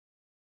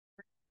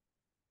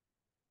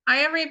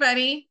Hi,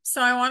 everybody.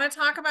 So I want to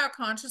talk about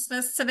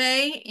consciousness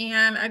today,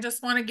 and I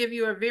just want to give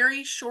you a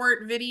very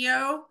short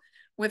video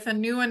with a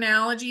new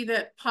analogy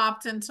that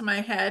popped into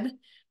my head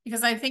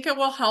because I think it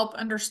will help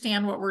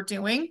understand what we're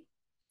doing.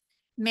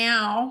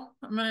 Now,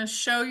 I'm going to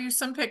show you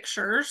some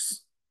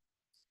pictures.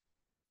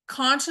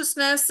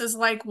 Consciousness is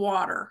like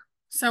water.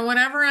 So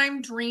whenever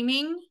I'm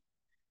dreaming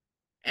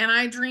and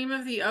I dream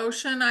of the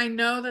ocean, I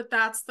know that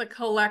that's the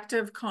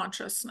collective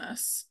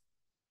consciousness.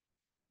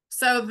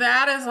 So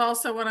that is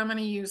also what I'm going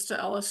to use to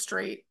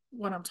illustrate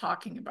what I'm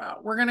talking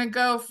about. We're going to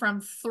go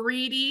from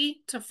 3D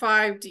to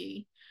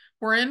 5D.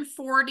 We're in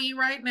 4D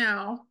right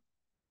now,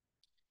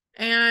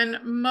 and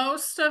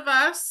most of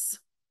us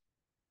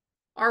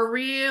are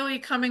really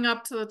coming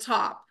up to the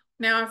top.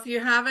 Now, if you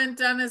haven't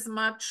done as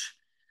much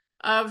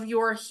of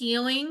your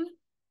healing,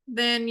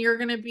 then you're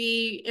going to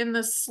be in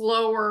the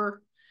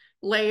slower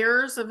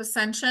layers of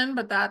ascension,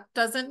 but that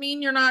doesn't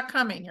mean you're not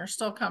coming. You're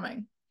still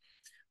coming.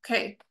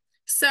 Okay.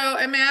 So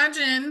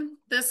imagine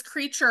this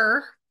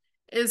creature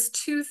is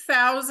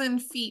 2,000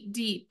 feet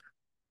deep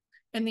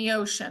in the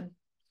ocean.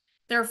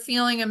 They're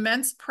feeling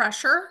immense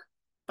pressure,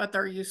 but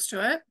they're used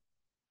to it.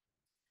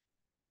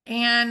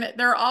 And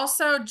they're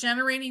also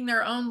generating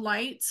their own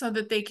light so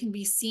that they can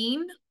be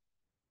seen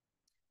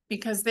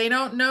because they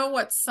don't know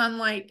what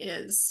sunlight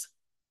is.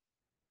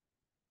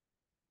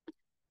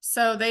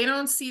 So they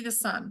don't see the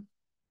sun.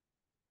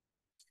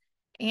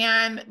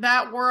 And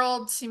that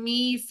world to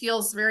me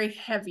feels very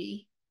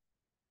heavy.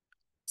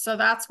 So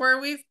that's where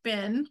we've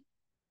been.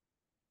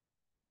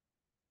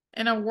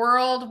 In a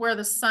world where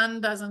the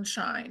sun doesn't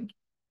shine.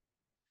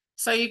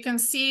 So you can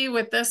see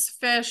with this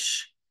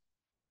fish,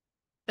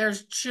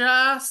 there's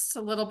just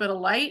a little bit of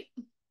light.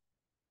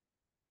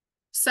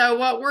 So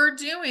what we're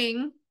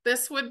doing,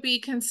 this would be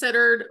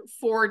considered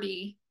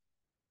 4D.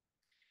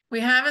 We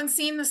haven't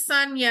seen the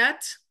sun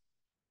yet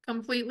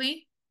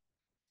completely.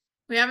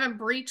 We haven't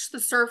breached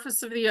the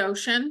surface of the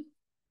ocean,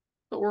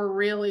 but we're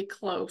really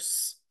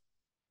close.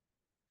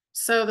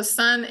 So the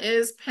sun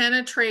is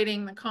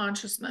penetrating the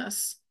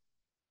consciousness.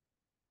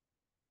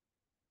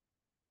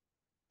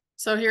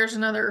 So here's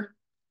another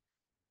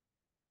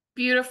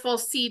beautiful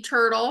sea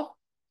turtle.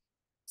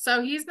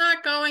 So he's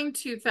not going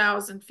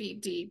 2,000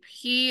 feet deep.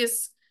 He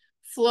is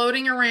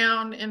floating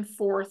around in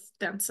fourth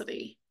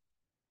density.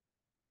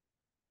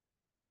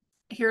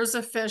 Here's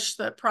a fish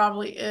that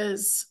probably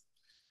is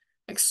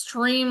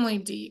extremely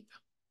deep.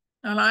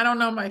 And I don't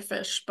know my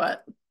fish,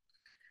 but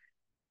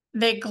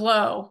they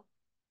glow.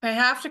 They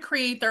have to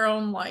create their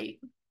own light.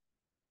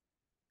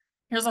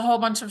 Here's a whole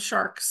bunch of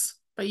sharks,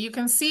 but you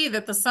can see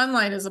that the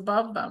sunlight is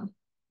above them.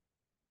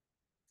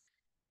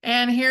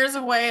 And here's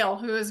a whale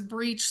who has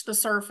breached the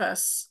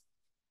surface,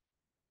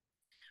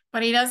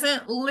 but he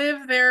doesn't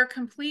live there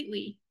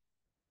completely.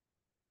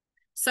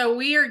 So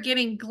we are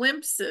getting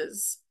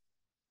glimpses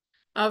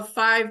of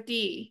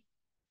 5D.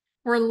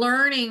 We're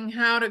learning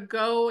how to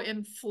go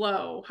in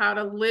flow, how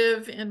to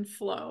live in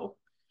flow,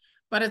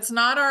 but it's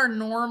not our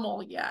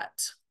normal yet.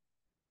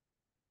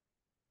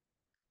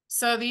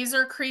 So these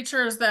are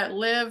creatures that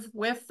live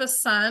with the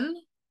sun,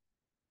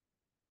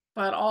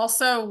 but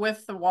also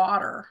with the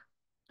water.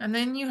 And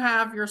then you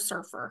have your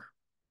surfer.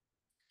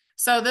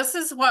 So this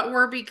is what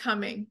we're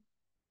becoming.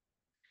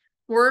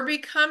 We're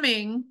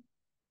becoming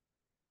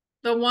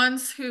the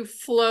ones who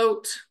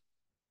float.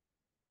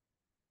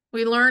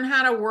 We learn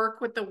how to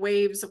work with the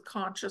waves of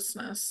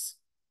consciousness.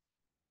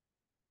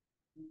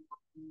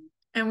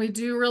 And we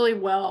do really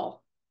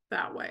well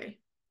that way.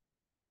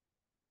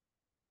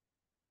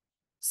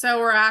 So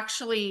we're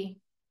actually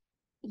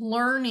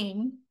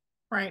learning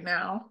right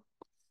now.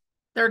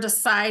 They're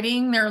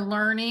deciding, they're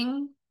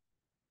learning.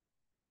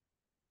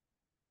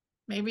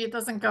 Maybe it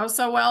doesn't go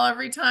so well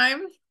every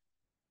time.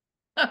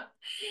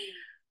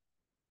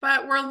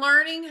 But we're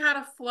learning how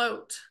to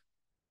float.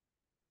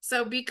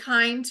 So be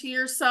kind to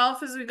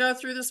yourself as we go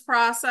through this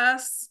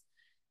process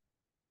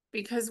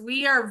because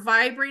we are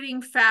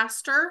vibrating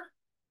faster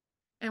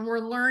and we're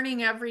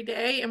learning every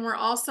day, and we're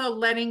also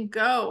letting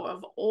go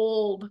of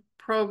old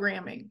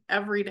programming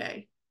every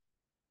day.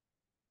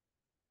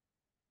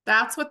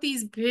 That's what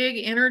these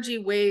big energy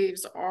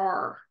waves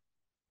are.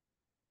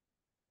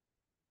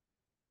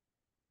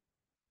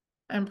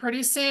 And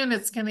pretty soon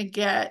it's going to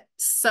get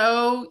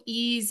so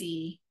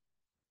easy.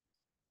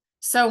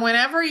 So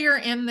whenever you're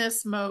in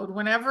this mode,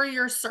 whenever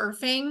you're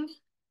surfing,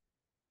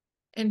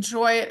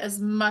 enjoy it as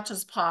much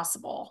as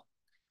possible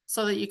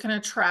so that you can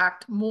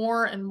attract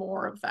more and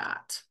more of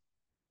that.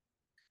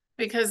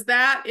 Because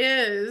that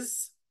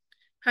is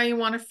how you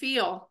want to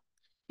feel.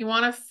 You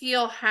want to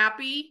feel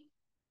happy,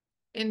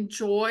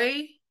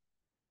 enjoy,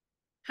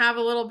 have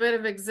a little bit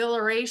of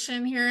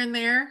exhilaration here and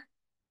there.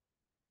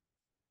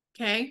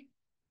 Okay?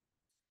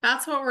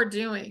 That's what we're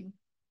doing.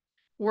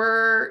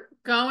 We're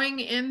going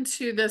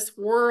into this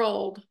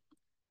world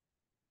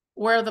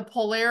where the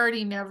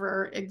polarity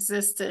never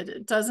existed.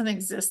 It doesn't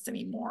exist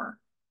anymore.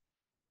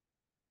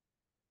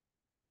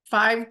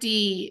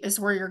 5D is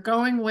where you're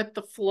going with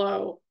the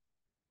flow.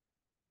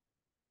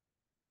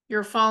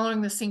 You're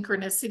following the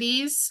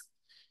synchronicities.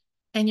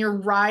 and you're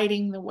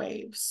riding the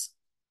waves.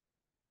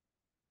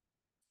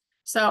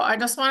 So I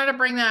just wanted to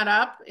bring that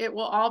up. It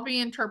will all be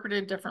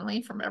interpreted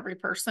differently from every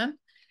person,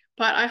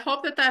 but I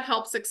hope that that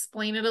helps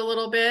explain it a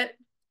little bit.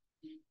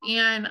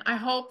 And I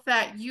hope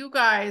that you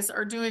guys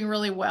are doing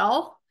really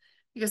well,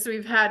 because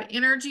we've had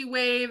energy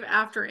wave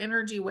after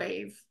energy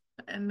wave,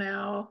 and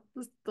now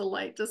the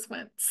light just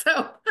went.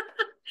 So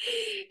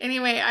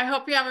anyway, I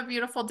hope you have a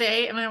beautiful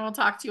day, and I will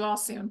talk to you all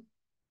soon.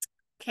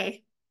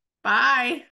 Okay, bye.